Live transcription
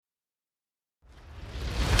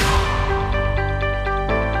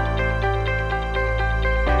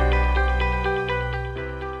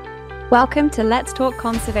Welcome to Let's Talk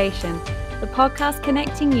Conservation, the podcast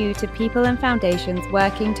connecting you to people and foundations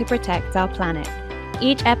working to protect our planet.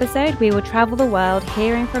 Each episode, we will travel the world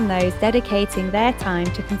hearing from those dedicating their time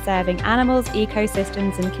to conserving animals,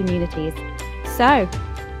 ecosystems, and communities. So,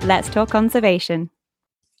 let's talk conservation.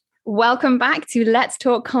 Welcome back to Let's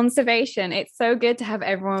Talk Conservation. It's so good to have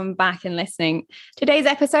everyone back and listening. Today's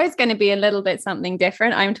episode is going to be a little bit something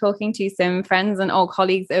different. I'm talking to some friends and old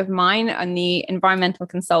colleagues of mine on the environmental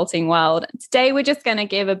consulting world. Today, we're just going to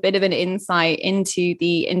give a bit of an insight into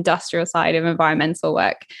the industrial side of environmental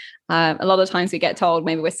work. A lot of times we get told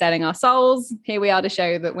maybe we're selling our souls. Here we are to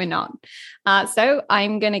show that we're not. So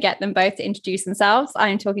I'm going to get them both to introduce themselves.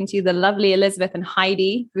 I'm talking to the lovely Elizabeth and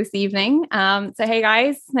Heidi this evening. So hey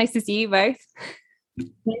guys, nice to see you both.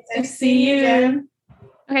 Nice to see you.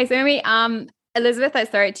 Okay, so maybe Elizabeth, let's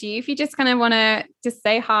throw it to you. If you just kind of want to just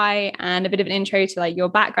say hi and a bit of an intro to like your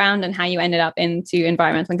background and how you ended up into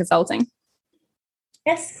environmental consulting.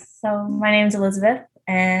 Yes, so my name is Elizabeth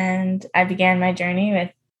and I began my journey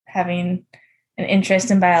with having an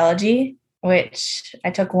interest in biology, which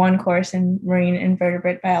I took one course in marine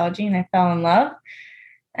invertebrate biology and I fell in love.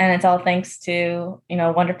 And it's all thanks to,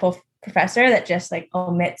 a wonderful professor that just like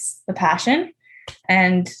omits the passion.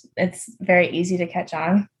 And it's very easy to catch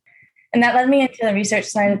on. And that led me into the research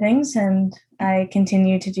side of things. And I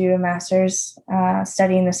continue to do a master's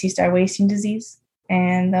studying the sea star wasting disease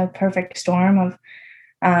and the perfect storm of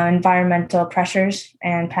environmental pressures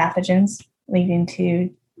and pathogens leading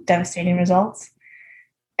to devastating results.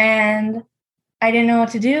 And I didn't know what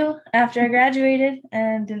to do after I graduated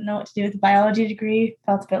and didn't know what to do with the biology degree,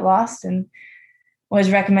 felt a bit lost, and was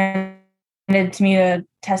recommended to me to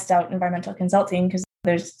test out environmental consulting because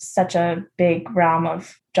there's such a big realm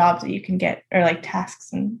of jobs that you can get, or like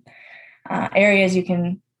tasks and areas you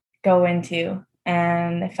can go into.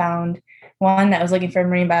 And I found one that was looking for a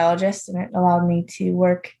marine biologist, and it allowed me to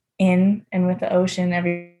work in and with the ocean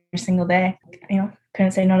every single day.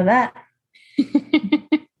 Couldn't say no to that.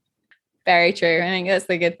 Very true. I think that's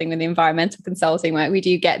the good thing with the environmental consulting work. We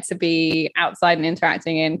do get to be outside and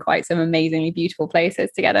interacting in quite some amazingly beautiful places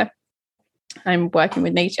together. I'm working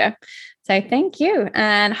with nature. So thank you.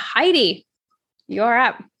 And Heidi, you're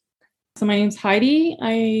up. So my name's Heidi.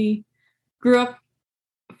 I grew up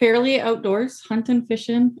fairly outdoors, hunting,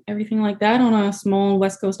 fishing, everything like that on a small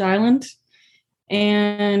West Coast island.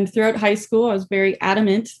 And throughout high school, I was very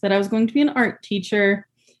adamant that I was going to be an art teacher.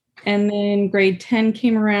 And then grade 10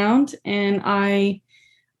 came around and I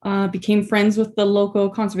became friends with the local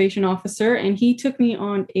conservation officer. And he took me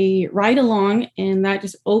on a ride along, and that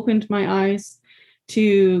just opened my eyes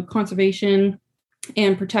to conservation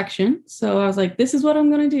and protection. So I was like, this is what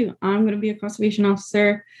I'm going to do. I'm going to be a conservation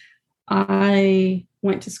officer. I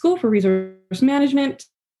went to school for resource management.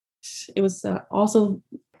 It was also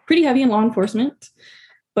pretty heavy in law enforcement,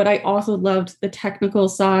 but I also loved the technical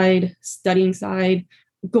side, studying side,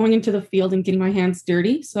 going into the field and getting my hands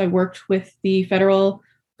dirty. So I worked with the federal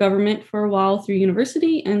government for a while through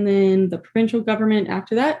university, and then the provincial government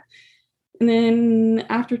after that. And then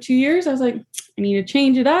after 2 years, I was like, I need to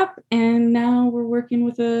change it up. And now we're working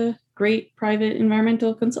with a great private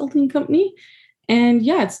environmental consulting company. And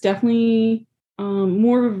yeah, it's definitely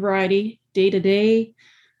more of a variety day to day.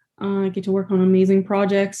 I get to work on amazing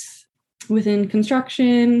projects within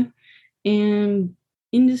construction and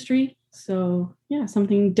industry. So yeah,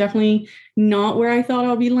 something definitely not where I thought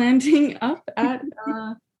I'll be landing up at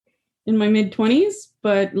in my mid-20s,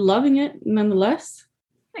 but loving it nonetheless.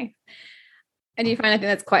 Nice. And you find, I think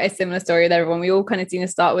that's quite a similar story with everyone. We all kind of seem to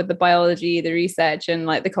start with the biology, the research, and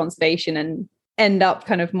like the conservation, and end up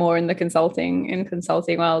kind of more in the consulting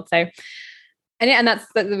world. So, and that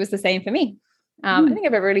was the same for me. I think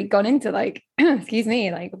I've ever really gone into like, excuse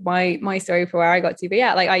me, like my story for where I got to. But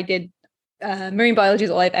yeah, like I did marine biology is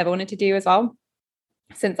all I've ever wanted to do as well,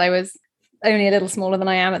 since I was only a little smaller than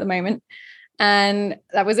I am at the moment. And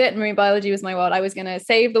that was it. Marine biology was my world. I was going to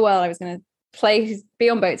save the world. I was going to be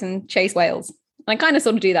on boats and chase whales. And I kind of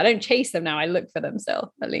sort of do that. I don't chase them now. I look for them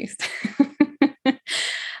still, at least.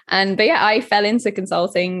 But yeah, I fell into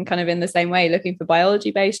consulting kind of in the same way, looking for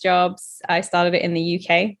biology-based jobs. I started it in the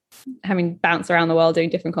UK, having bounced around the world doing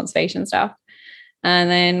different conservation stuff.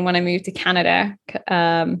 And then when I moved to Canada,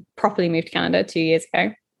 properly moved to Canada 2 years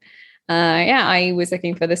ago, I was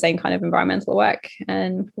looking for the same kind of environmental work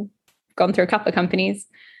and gone through a couple of companies.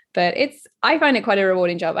 But I find it quite a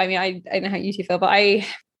rewarding job. I mean, I don't know how you two feel, but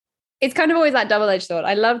it's kind of always that double-edged sword.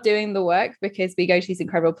 I love doing the work because we go to these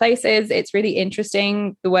incredible places. It's really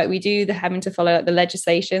interesting, the work we do, the having to follow the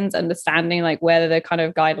legislations, understanding like where the kind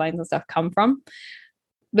of guidelines and stuff come from.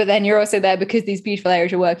 But then you're also there because these beautiful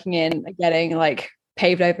areas you're working in are getting like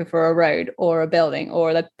paved over for a road or a building,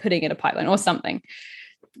 or they're putting in a pipeline or something.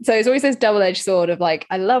 So it's always this double-edged sword of like,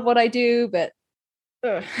 I love what I do, but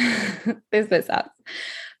this bit sucks.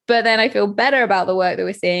 But then I feel better about the work that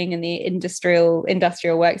we're seeing in the industrial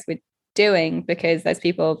works we're doing, because there's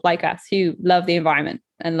people like us who love the environment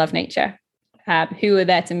and love nature, who are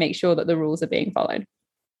there to make sure that the rules are being followed.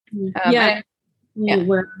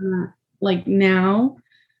 Where like now,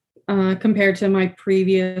 compared to my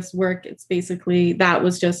previous work, it's basically that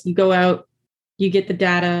was just you go out, you get the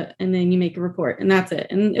data, and then you make a report, and that's it.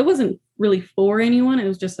 And it wasn't really for anyone. It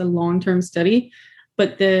was just a long-term study.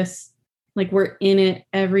 But this, like, we're in it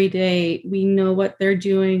every day. We know what they're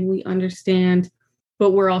doing. We understand,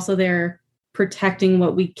 but we're also there protecting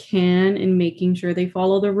what we can and making sure they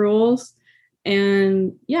follow the rules.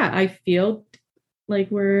 And yeah, I feel like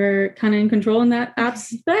we're kind of in control in that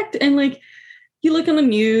aspect. And like, you look on the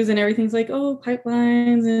news and everything's like, oh,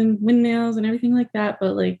 pipelines and windmills and everything like that.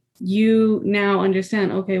 But like, you now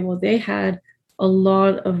understand, okay, well, they had a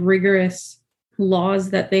lot of rigorous laws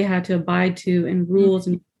that they had to abide to, and rules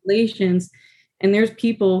and regulations. And there's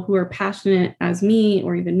people who are passionate as me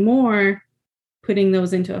or even more putting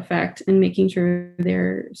those into effect and making sure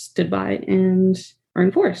they're stood by and are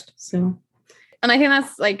enforced. So, and I think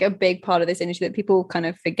that's like a big part of this industry that people kind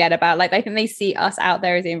of forget about. Like, I think they see us out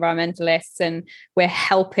there as the environmentalists and we're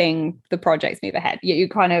helping the projects move ahead. You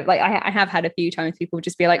kind of like, I have had a few times people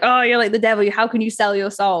just be like, oh, you're like the devil. How can you sell your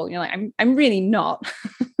soul? And you're like, I'm really not.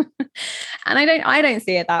 And I don't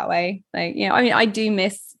see it that way. Like, you know, I mean, I do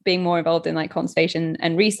miss being more involved in like conservation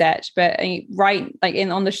and research, but right, like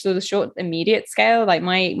on the sort of short immediate scale, like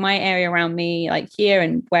my area around me, like here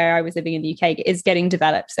and where I was living in the UK, is getting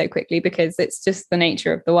developed so quickly because it's just the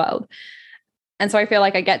nature of the world. And so I feel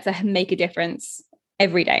like I get to make a difference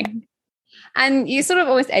every day. And you're sort of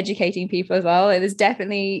almost educating people as well. You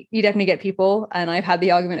definitely get people, and I've had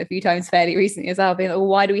the argument a few times fairly recently as well, being like, well,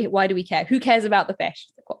 why do we care? Who cares about the fish?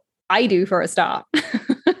 Well, I do, for a start.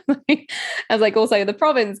 I was like, also the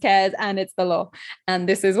province cares, and it's the law, and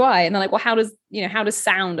this is why. And they're like, well, how does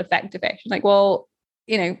sound affect a fish? I'm like, well,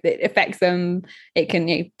 it affects them. It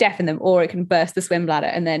can deafen them, or it can burst the swim bladder,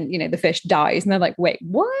 and then the fish dies. And they're like, wait,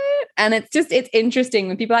 what? And it's interesting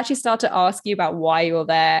when people actually start to ask you about why you're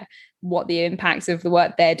there, what the impacts of the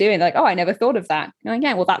work they're doing. They're like, oh, I never thought of that. You're like,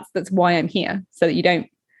 yeah, well, that's why I'm here, so that you don't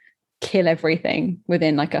kill everything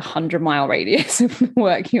within like 100-mile radius of the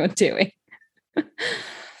work you're doing.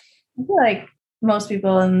 I feel like most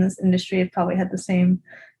people in this industry have probably had the same,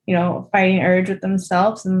 fighting urge with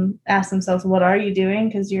themselves and ask themselves, what are you doing?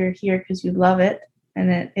 Because you're here because you love it. And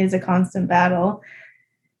it is a constant battle.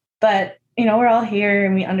 But, we're all here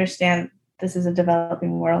and we understand this is a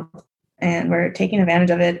developing world and we're taking advantage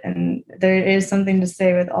of it. And there is something to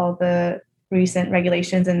say with all the recent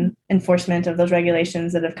regulations and enforcement of those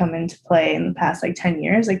regulations that have come into play in the past 10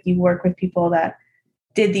 years. Like, you work with people that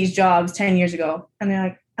did these jobs 10 years ago and they're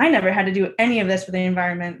like, I never had to do any of this for the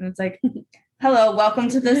environment. And it's like, hello, welcome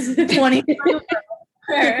to this 20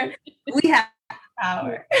 where we have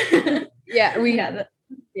power. Yeah, we have it.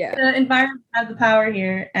 Yeah. The environment has the power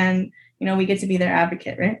here, and we get to be their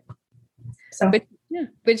advocate, right? So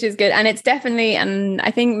which is good. And it's definitely, and I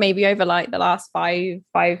think maybe over like the last 5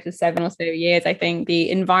 to 7 or so years, I think the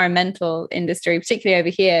environmental industry, particularly over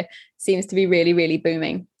here, seems to be really, really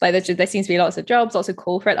booming. Like there seems to be lots of jobs, lots of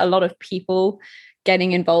call for it, a lot of people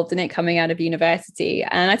getting involved in it coming out of university.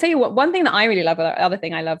 And I tell you what, one thing that I really love, other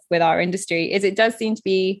thing I love with our industry, is it does seem to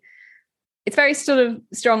be, it's very sort of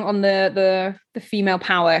strong on the female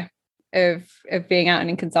power of being out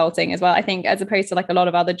and in consulting as well. I think, as opposed to like a lot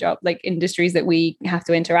of other job, like industries that we have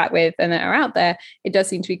to interact with and that are out there, it does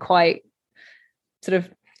seem to be quite sort of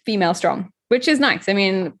female strong, which is nice. I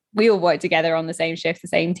mean, we all work together on the same shift, the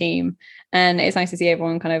same team, and it's nice to see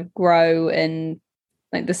everyone kind of grow and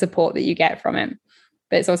like the support that you get from it.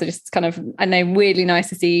 But it's also just kind of, I know, weirdly nice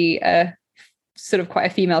to see a sort of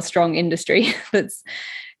quite a female strong industry that's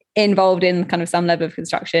involved in kind of some level of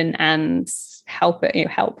construction and helping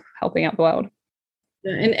out the world.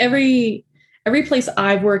 And every place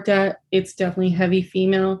I've worked at, it's definitely heavy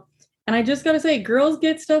female. And I just gotta say, girls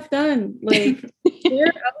get stuff done. Like they're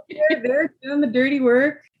out there, they're doing the dirty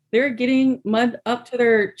work. They're getting mud up to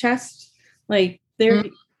their chest. Like they're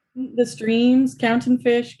the streams, counting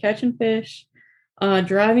fish, catching fish,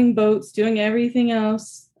 driving boats, doing everything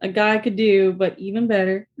else a guy could do, but even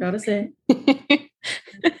better, gotta say.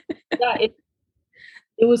 Yeah,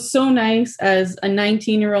 it was so nice as a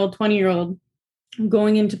 19-year-old, 20-year-old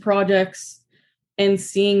going into projects and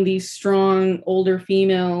seeing these strong older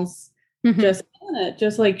females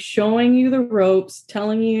just like showing you the ropes,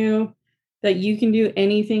 telling you that you can do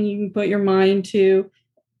anything you can put your mind to,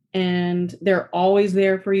 and they're always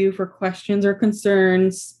there for you for questions or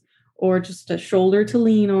concerns or just a shoulder to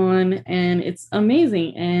lean on. And it's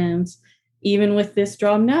amazing. And even with this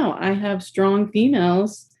job now, I have strong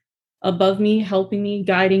females above me, helping me,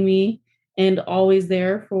 guiding me, and always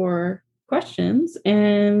there for questions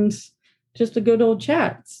and just a good old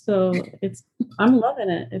chat. So I'm loving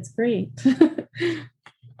it. It's great.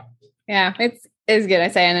 Yeah, it's good. I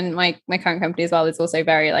say, and my current company as well is also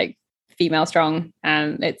very like female strong,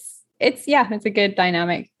 and it's a good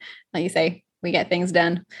dynamic. Like you say, we get things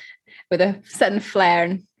done with a certain flair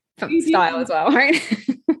and style as well, right?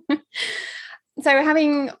 So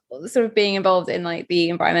having sort of being involved in like the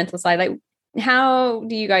environmental side, like how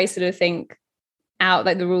do you guys sort of think out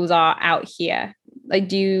like the rules are out here? Like,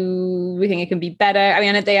 do we think it can be better? I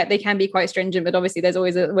mean, they can be quite stringent, but obviously there is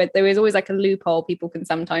always like a loophole people can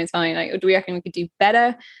sometimes find. Like, do we reckon we could do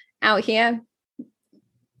better out here?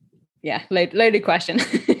 Yeah, loaded question.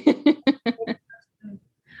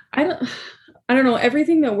 I don't know.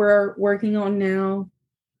 Everything that we're working on now,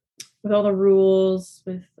 with all the rules,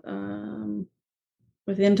 with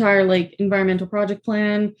the entire like environmental project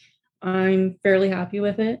plan, I'm fairly happy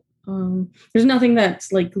with it. There's nothing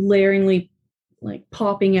that's like glaringly like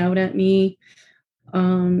popping out at me.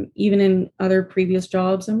 Even in other previous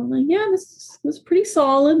jobs, I'm like, yeah, this is pretty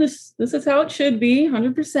solid. This is how it should be,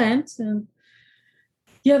 100%. And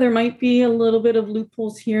yeah, there might be a little bit of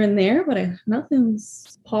loopholes here and there, but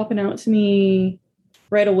nothing's popping out to me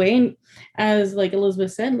right away. And as like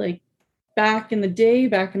Elizabeth said, like back in the day,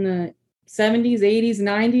 back in the 70s, 80s,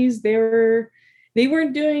 90s, they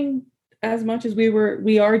weren't doing as much as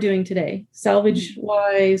we are doing today, salvage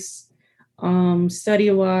wise,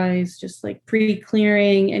 study wise, just like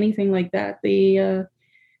pre-clearing, anything like that.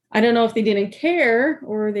 I don't know if they didn't care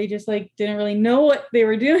or they just like didn't really know what they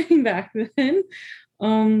were doing back then.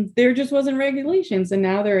 There just wasn't regulations, and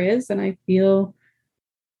now there is, and I feel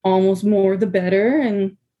almost more the better.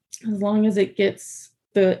 And as long as it gets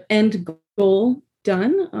the end goal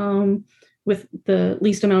done, with the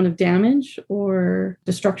least amount of damage or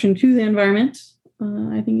destruction to the environment,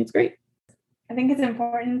 I think it's great. I think it's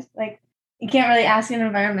important. Like, you can't really ask an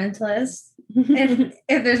environmentalist if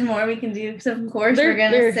there's more we can do, because of course we're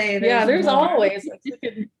going to say there's more. Always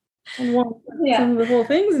some of the whole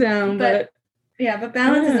things down, but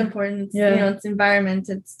balance is important. It's environment,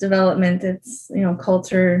 it's development, it's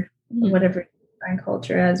culture, whatever you define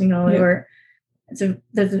culture as, or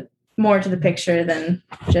there's more to the picture than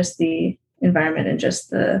just the environment and just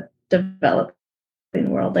the developing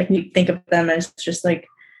world. Like, you think of them as just like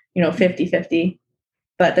 50-50,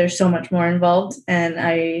 but there's so much more involved, and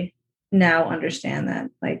I now understand that.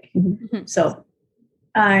 Like, so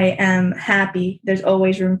I am happy. There's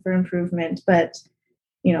always room for improvement, but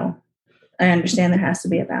I understand there has to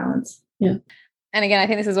be a balance. Yeah. And again, I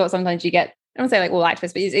think this is what sometimes you get. I don't say like all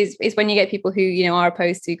activists, but it's when you get people who, are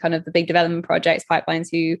opposed to kind of the big development projects, pipelines,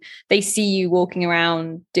 who they see you walking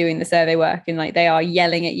around doing the survey work and like they are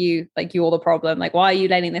yelling at you like you're the problem. Like, why are you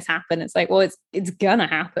letting this happen? It's like, well, it's gonna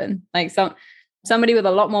happen. Like, somebody with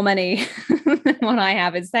a lot more money than what I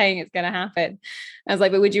have is saying it's gonna happen. I was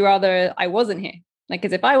like, but would you rather I wasn't here? Like,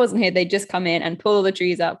 because if I wasn't here, they'd just come in and pull all the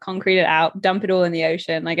trees up, concrete it out, dump it all in the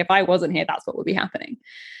ocean. Like, if I wasn't here, that's what would be happening.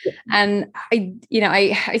 Yeah. And I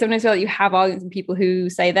sometimes feel like you have arguments with people who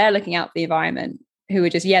say they're looking out for the environment, who are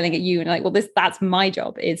just yelling at you and like, well, that's my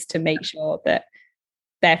job, is to make sure that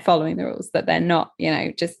they're following the rules, that they're not,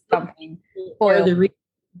 just dumping oil. The reason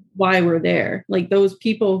why we're there. Like, those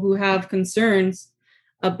people who have concerns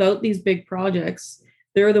about these big projects,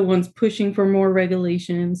 they're the ones pushing for more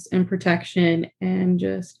regulations and protection and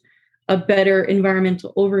just a better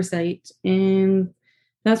environmental oversight. And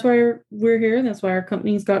that's why we're here. That's why our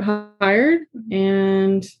companies got hired,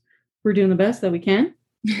 and we're doing the best that we can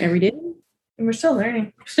every day. And we're still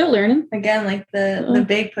learning. Again, like the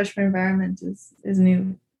big push for environment is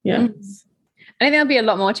new. Yeah. I think there'll be a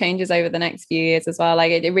lot more changes over the next few years as well.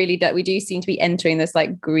 Like, it really we do seem to be entering this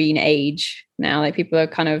like green age now. Like, people are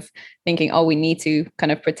kind of thinking, oh, we need to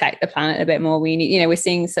kind of protect the planet a bit more. We need, we're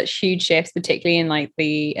seeing such huge shifts, particularly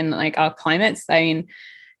in our climates. I mean,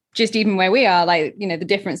 just even where we are, like, the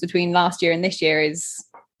difference between last year and this year is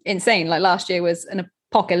insane. Like, last year was an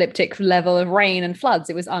apocalyptic level of rain and floods.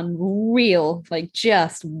 It was unreal, like,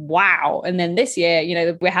 just wow. And then this year,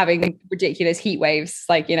 we're having ridiculous heat waves.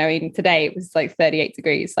 Like, even today it was like 38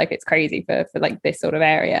 degrees. Like, it's crazy for like this sort of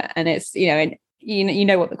area. And it's, and you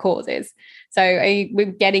know what the cause is. So we're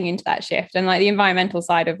getting into that shift, and like the environmental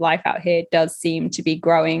side of life out here does seem to be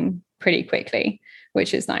growing pretty quickly,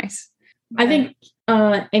 which is nice. I think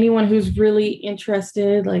anyone who's really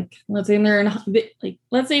interested, like let's say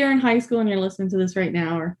you're in high school and you're listening to this right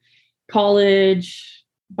now, or college,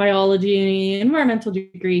 biology, environmental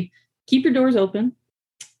degree, keep your doors open,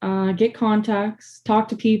 get contacts, talk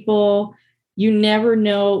to people. You never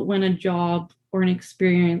know when a job or an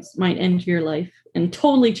experience might enter your life and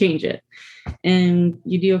totally change it. And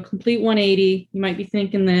you do a complete 180. You might be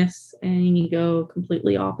thinking this and you go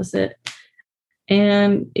completely opposite.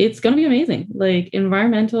 And it's going to be amazing. Like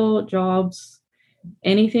environmental jobs,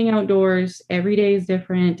 anything outdoors, every day is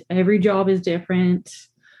different. Every job is different.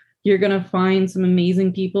 You're going to find some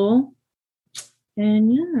amazing people.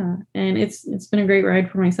 And it's been a great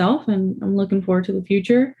ride for myself, and I'm looking forward to the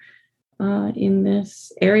future in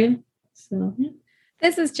this area. So, yeah.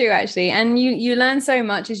 This is true, actually. And you learn so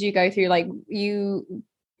much as you go through, like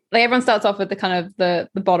everyone starts off with the kind of the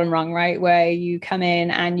bottom rung, right? Where you come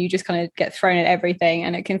in and you just kind of get thrown at everything,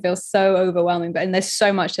 and it can feel so overwhelming, and there's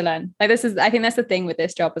so much to learn. Like I think that's the thing with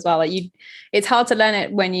this job as well. Like it's hard to learn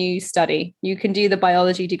it when you study. You can do the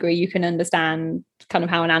biology degree, you can understand kind of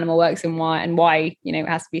how an animal works and why, it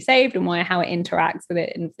has to be saved and how it interacts with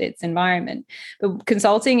it in its environment. But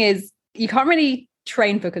consulting you can't really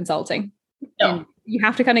train for consulting. No. You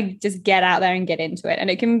have to kind of just get out there and get into it. And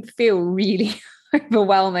it can feel really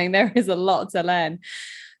overwhelming. There is a lot to learn,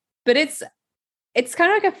 but it's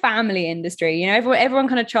kind of like a family industry. Everyone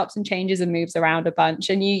kind of chops and changes and moves around a bunch,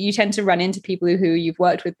 and you tend to run into people who you've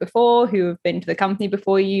worked with before, who have been to the company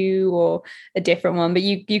before you, or a different one, but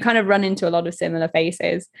you kind of run into a lot of similar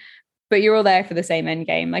faces, but you're all there for the same end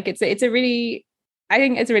game. Like I think it's a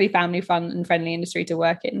really family fun and friendly industry to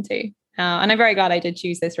work into. And I'm very glad I did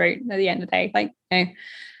choose this route at the end of the day. Like,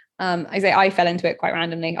 I fell into it quite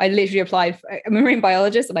randomly. I literally applied I'm a marine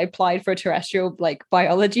biologist, and I applied for a terrestrial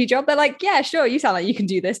biology job. They're like, yeah, sure, you sound like you can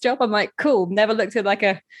do this job. I'm like, cool, never looked at like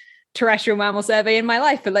a terrestrial mammal survey in my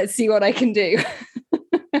life, but let's see what I can do.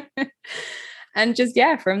 And just,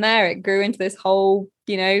 from there it grew into this whole,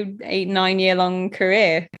 8-9 year long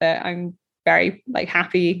career that I'm very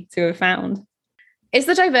happy to have found. It's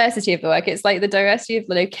the diversity of the work. It's like the diversity of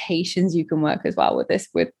the locations you can work as well with this,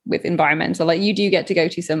 with environmental. Like you do get to go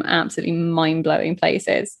to some absolutely mind-blowing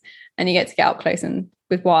places, and you get to get up close and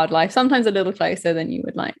with wildlife, sometimes a little closer than you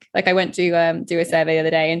would like. Like I went to do a survey the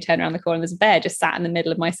other day and turned around the corner and there's a bear just sat in the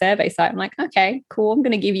middle of my survey site. I'm like, okay, cool. I'm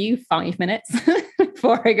going to give you 5 minutes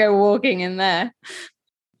before I go walking in there.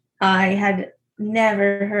 I had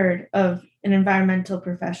never heard of an environmental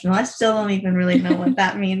professional. I still don't even really know what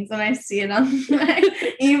that means when I see it on my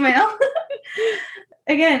email.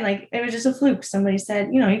 Again, it was just a fluke. Somebody said,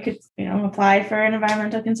 you could, apply for an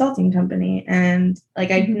environmental consulting company. And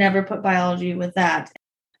I never put biology with that.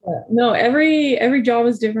 No, every job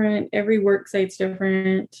is different. Every work site's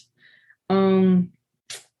different. And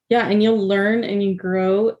you'll learn and you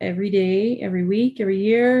grow every day, every week, every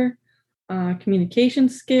year. Communication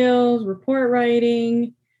skills, report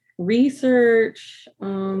writing, research,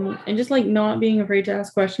 and just not being afraid to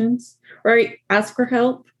ask questions, or ask for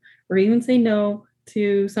help, or even say no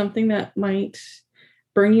to something that might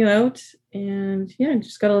burn you out. And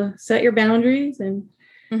just gotta set your boundaries and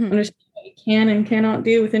understand what you can and cannot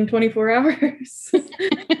do within 24 hours.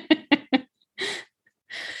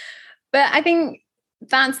 But I think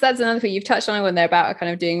that's another thing you've touched on when they're about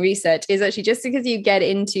kind of doing research, is actually just because you get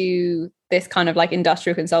into this kind of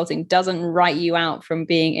industrial consulting doesn't write you out from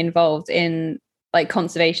being involved in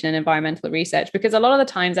conservation and environmental research. Because a lot of the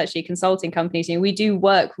times actually consulting companies, we do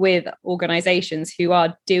work with organizations who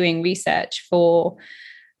are doing research for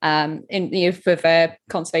for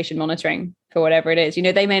conservation monitoring, for whatever it is.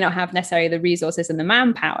 They may not have necessarily the resources and the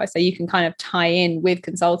manpower, so you can kind of tie in with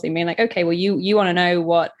consulting, being like, okay, well you want to know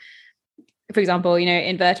what, for example,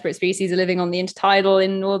 invertebrate species are living on the intertidal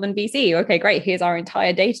in northern BC. Okay, great. Here's our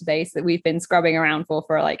entire database that we've been scrubbing around for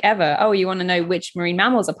ever. Oh, you want to know which marine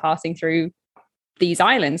mammals are passing through these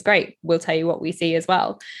islands? Great. We'll tell you what we see as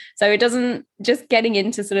well. So it doesn't, just getting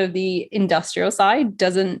into sort of the industrial side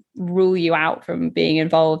doesn't rule you out from being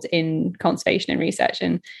involved in conservation and research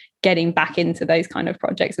and getting back into those kind of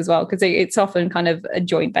projects as well, because it's often kind of a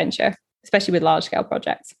joint venture, especially with large scale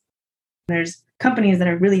projects. There's companies that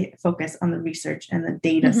are really focused on the research and the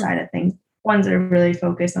data side of things, ones that are really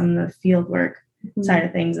focused on the field work side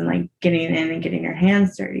of things, and getting in and getting your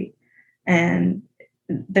hands dirty. And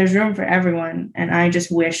there's room for everyone. And I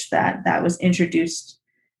just wish that was introduced,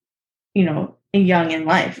 young in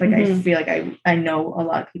life. I feel like I know a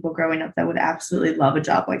lot of people growing up that would absolutely love a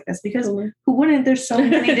job like this, because who wouldn't? There's so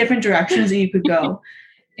many different directions that you could go.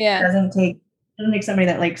 Yeah. It doesn't take somebody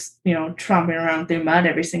that likes, tromping around through mud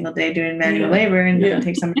every single day doing manual labor, and doesn't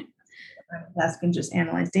take somebody that can just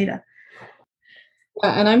analyze data.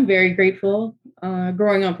 And I'm very grateful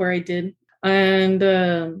growing up where I did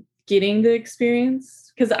and getting the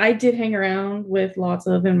experience, because I did hang around with lots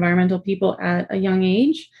of environmental people at a young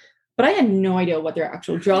age, but I had no idea what their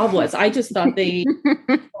actual job was. I just thought they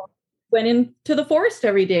went into the forest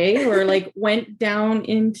every day, or like went down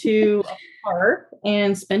into a park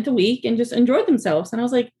and spent a week and just enjoyed themselves. And I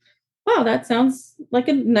was like, wow, that sounds like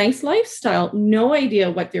a nice lifestyle. No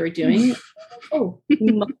idea what they were doing. Oh,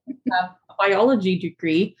 you must have a biology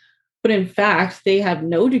degree. But in fact, they have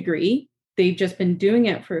no degree. They've just been doing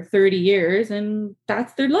it for 30 years and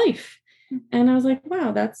that's their life. And I was like,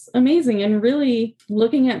 wow, that's amazing. And really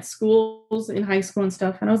looking at schools in high school and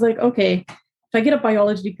stuff. And I was like, okay, if I get a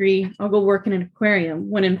biology degree, I'll go work in an aquarium.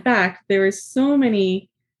 When in fact, there is so many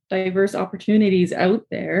diverse opportunities out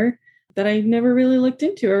there that I never really looked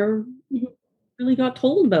into or really got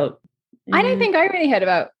told about. And I don't think I really heard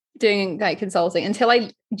about doing like consulting until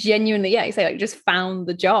I genuinely, just found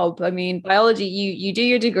the job. I mean, biology, you do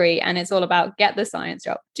your degree and it's all about get the science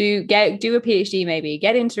job, do a PhD, maybe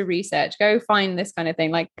get into research, go find this kind of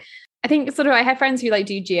thing. Like, I think sort of, I have friends who like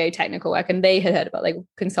do geotechnical work and they had heard about like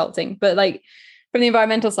consulting, but like from the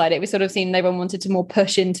environmental side, it was sort of seen everyone wanted to more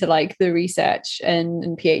push into like the research and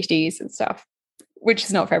PhDs and stuff, which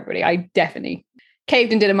is not for everybody. I definitely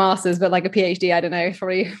caved and did a master's, but like a PhD, I don't know, it's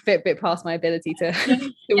probably a bit past my ability to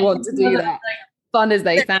want to do that. Fun as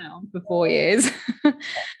they sound for 4 years.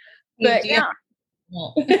 But yeah.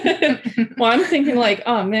 Well, I'm thinking like,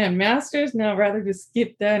 oh man, master's? No, I'd rather just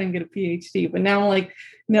skip that and get a PhD. But now I'm like,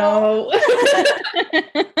 no.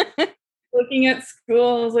 Looking at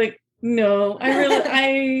school, I was like, no,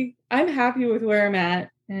 I'm happy with where I'm at.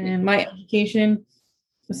 And my education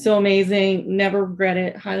was so amazing. Never regret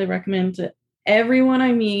it. Highly recommend to everyone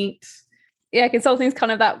I meet. Yeah, consulting is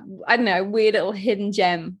kind of that, I don't know, weird little hidden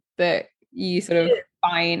gem that you sort of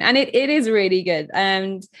find. And it is really good.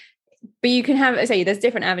 But you can have, there's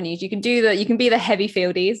different avenues. You can be the heavy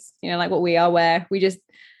fieldies, like what we are, where we just,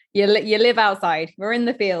 you live outside. We're in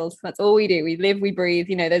the fields. That's all we do. We live, we breathe.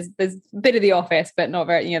 There's a bit of the office, but not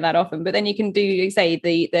very, that often. But then you can do,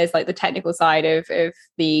 there's like the technical side of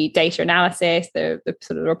the data analysis, the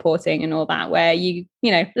sort of reporting and all that, where you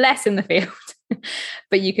less in the field,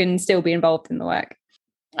 but you can still be involved in the work.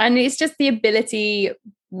 And it's just the ability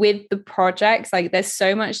with the projects, like there's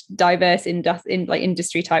so much diverse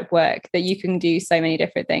industry type work that you can do so many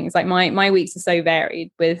different things. Like my weeks are so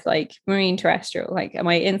varied with like marine terrestrial, like am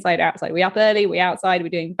I inside, outside? We up early, we outside, we're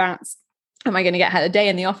doing bats. Am I going to get a day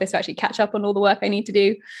in the office to actually catch up on all the work I need to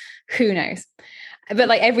do? Who knows? But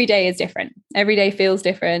like every day is different. Every day feels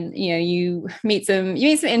different. You meet some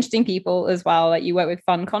interesting people as well. Like you work with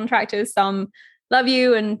fun contractors, some love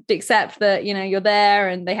you and accept that, you're there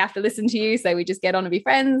and they have to listen to you. So we just get on and be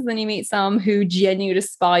friends. Then you meet some who genuinely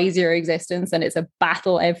despise your existence and it's a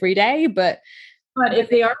battle every day. But if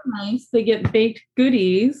they are nice, they get baked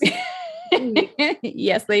goodies.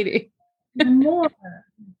 Yes, they do. More.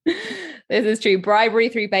 This is true. Bribery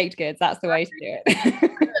through baked goods. That's the way to do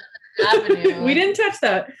it. Avenue. We didn't touch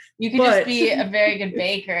that. You could just be a very good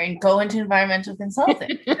baker and go into environmental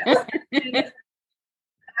consulting.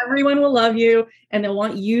 Everyone will love you and they'll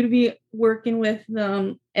want you to be working with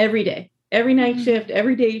them every day, every night shift,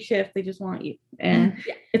 every day shift. They just want you. And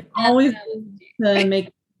it's always to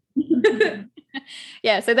make.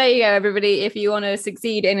 Yeah. So there you go, everybody. If you want to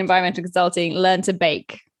succeed in environmental consulting, learn to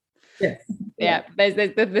bake. Yes. Yeah. There's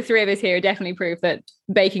the three of us here definitely prove that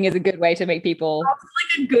baking is a good way to make people.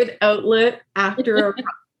 It's like a good outlet after a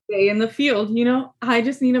day in the field. I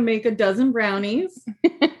just need to make a dozen brownies.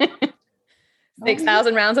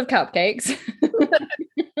 6,000 rounds of cupcakes.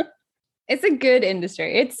 It's a good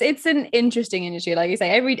industry. It's an interesting industry. Like you say,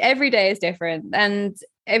 every day is different. And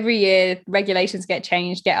every year regulations get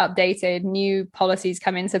changed, get updated, new policies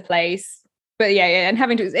come into place. But yeah, and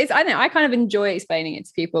having to, I don't know, I kind of enjoy explaining it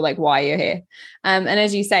to people, like why you're here. And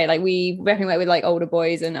as you say, like we definitely work with like older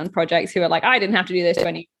boys and projects who are like, I didn't have to do this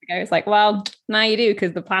 20 years ago. It's like, well, now you do,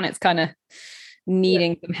 because the planet's kind of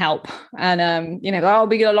needing some help. And I'll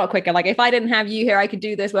be a lot quicker. Like if I didn't have you here, I could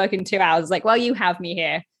do this work in 2 hours. Like, well, you have me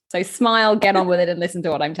here, so smile, get on with it, and listen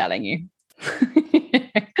to what I'm telling you.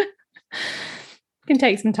 It can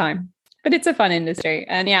take some time, but it's a fun industry.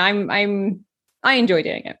 And yeah, I enjoy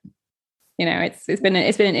doing it.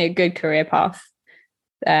 It's been a good career path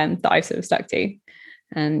that I've sort of stuck to.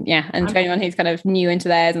 And yeah, and to anyone who's kind of new into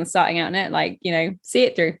theirs and starting out in it, like, see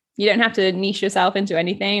it through. You don't have to niche yourself into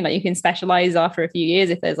anything. Like you can specialize after a few years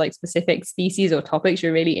if there's like specific species or topics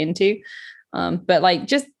you're really into. But like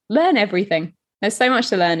just learn everything. There's so much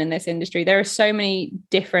to learn in this industry. There are so many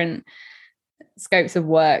different scopes of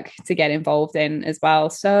work to get involved in as well.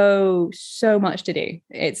 So much to do.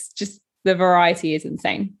 It's just, the variety is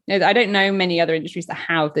insane. I don't know many other industries that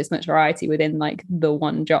have this much variety within like the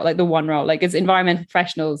one job, like the one role. Like as environmental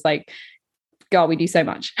professionals, like, God, we do so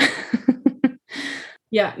much.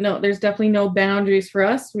 Yeah, no, there's definitely no boundaries for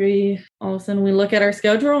us. We all of a sudden we look at our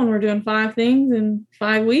schedule and we're doing 5 things in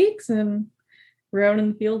 5 weeks and we're out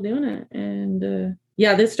in the field doing it. And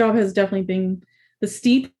yeah, this job has definitely been the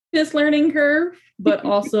steepest learning curve, but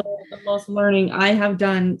also the most learning I have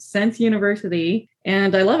done since university.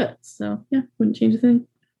 And I love it. So yeah, wouldn't change a thing.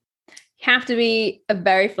 You have to be a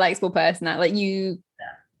very flexible person. That like you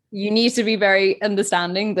need to be very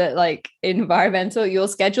understanding that like environmental, your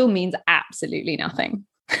schedule means absolutely nothing.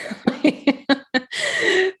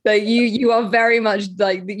 Like you are very much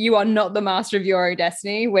like, you are not the master of your own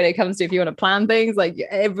destiny when it comes to, if you want to plan things, like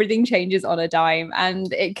everything changes on a dime,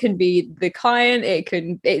 and it can be the client,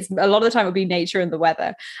 it's a lot of the time it'll be nature and the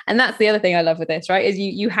weather. And that's the other thing I love with this, right? Is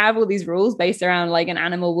you have all these rules based around like an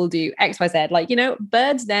animal will do X, Y, Z, like, you know,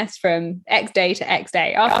 birds nest from X day to X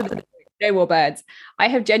day. After the no more birds. I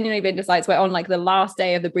have genuinely been to sites where on like the last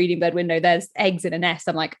day of the breeding bird window, there's eggs in a nest.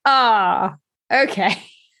 I'm like, okay.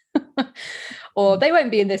 Or they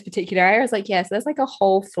won't be in this particular area. I was like, yes, there's like a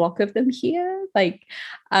whole flock of them here. Like,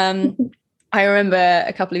 I remember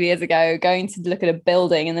a couple of years ago going to look at a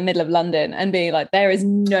building in the middle of London and being like, there is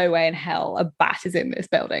no way in hell a bat is in this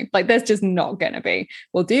building. Like, there's just not going to be.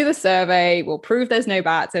 We'll do the survey. We'll prove there's no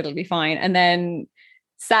bats. It'll be fine. And then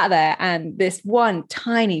sat there and this one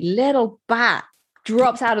tiny little bat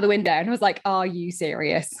drops out of the window. And I was like, are you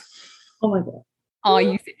serious? Oh my God. Are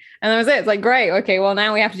you serious? And that was it. It's like, great. Okay, well,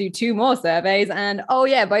 now we have to do 2 more surveys. And oh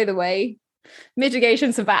yeah, by the way,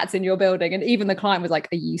 mitigation for bats in your building. And even the client was like,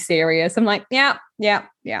 are you serious? I'm like, yeah.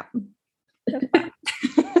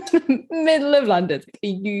 Middle of London. Are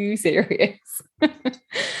you serious?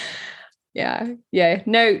 Yeah.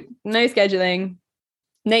 No scheduling.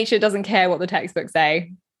 Nature doesn't care what the textbooks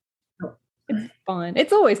say. It's fun.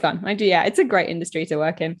 It's always fun. It's a great industry to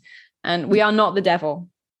work in. And we are not the devil.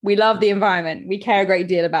 We love the environment. We care a great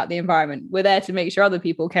deal about the environment. We're there to make sure other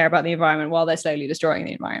people care about the environment while they're slowly destroying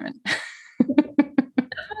the environment.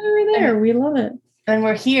 We're there. We love it. And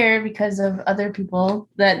we're here because of other people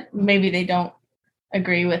that maybe they don't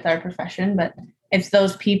agree with our profession, but it's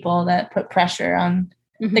those people that put pressure on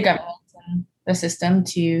the government and the system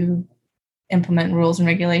to implement rules and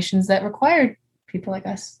regulations that require people like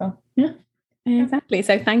us. So yeah, exactly.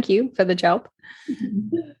 So thank you for the job.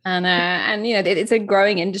 And you know, it's a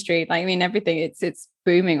growing industry. Like, I mean, everything it's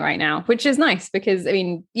booming right now, which is nice because, I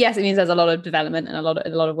mean, yes, it means there's a lot of development and a lot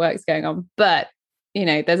of work's going on, but you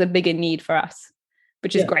know, there's a bigger need for us,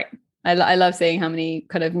 which is great. I love seeing how many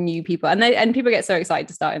kind of new people and people get so excited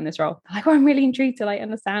to start in this role. They're like, oh, I'm really intrigued to like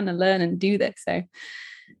understand and learn and do this. So,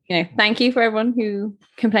 you know, thank you for everyone who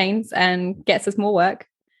complains and gets us more work.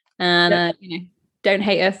 And you know, don't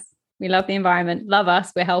hate us. We love the environment. Love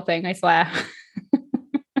us. We're helping, I swear.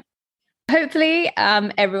 Hopefully,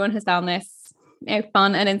 everyone has found this, you know,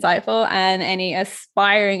 fun and insightful. And any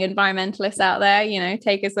aspiring environmentalists out there, you know,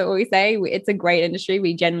 take us at what we say. It's a great industry.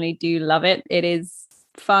 We generally do love it. It is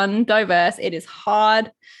fun, diverse. It is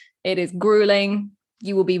hard. It is grueling.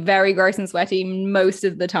 You will be very gross and sweaty most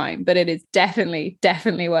of the time, but it is definitely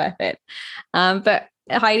worth it. But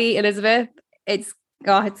Heidi, Elizabeth, it's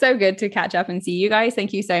so good to catch up and see you guys.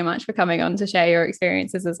 Thank you so much for coming on to share your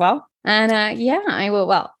experiences as well. And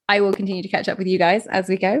I will continue to catch up with you guys as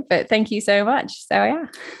we go, but thank you so much. So yeah.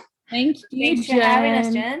 Thank you. Thanks for having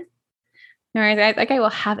us, Jen. No worries, guys. Okay, well,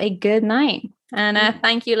 have a good night. And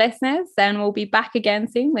thank you, listeners. And we'll be back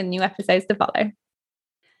again soon with new episodes to follow.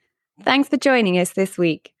 Thanks for joining us this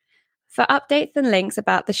week. For updates and links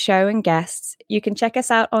about the show and guests, you can check us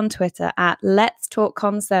out on Twitter at Let's Talk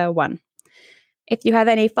Conser1. If you have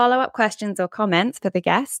any follow-up questions or comments for the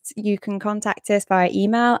guests, you can contact us via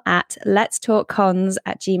email at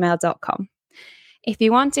letstalkcons@gmail.com. If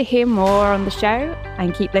you want to hear more on the show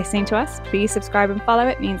and keep listening to us, please subscribe and follow.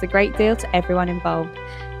 It means a great deal to everyone involved.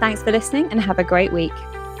 Thanks for listening and have a great week.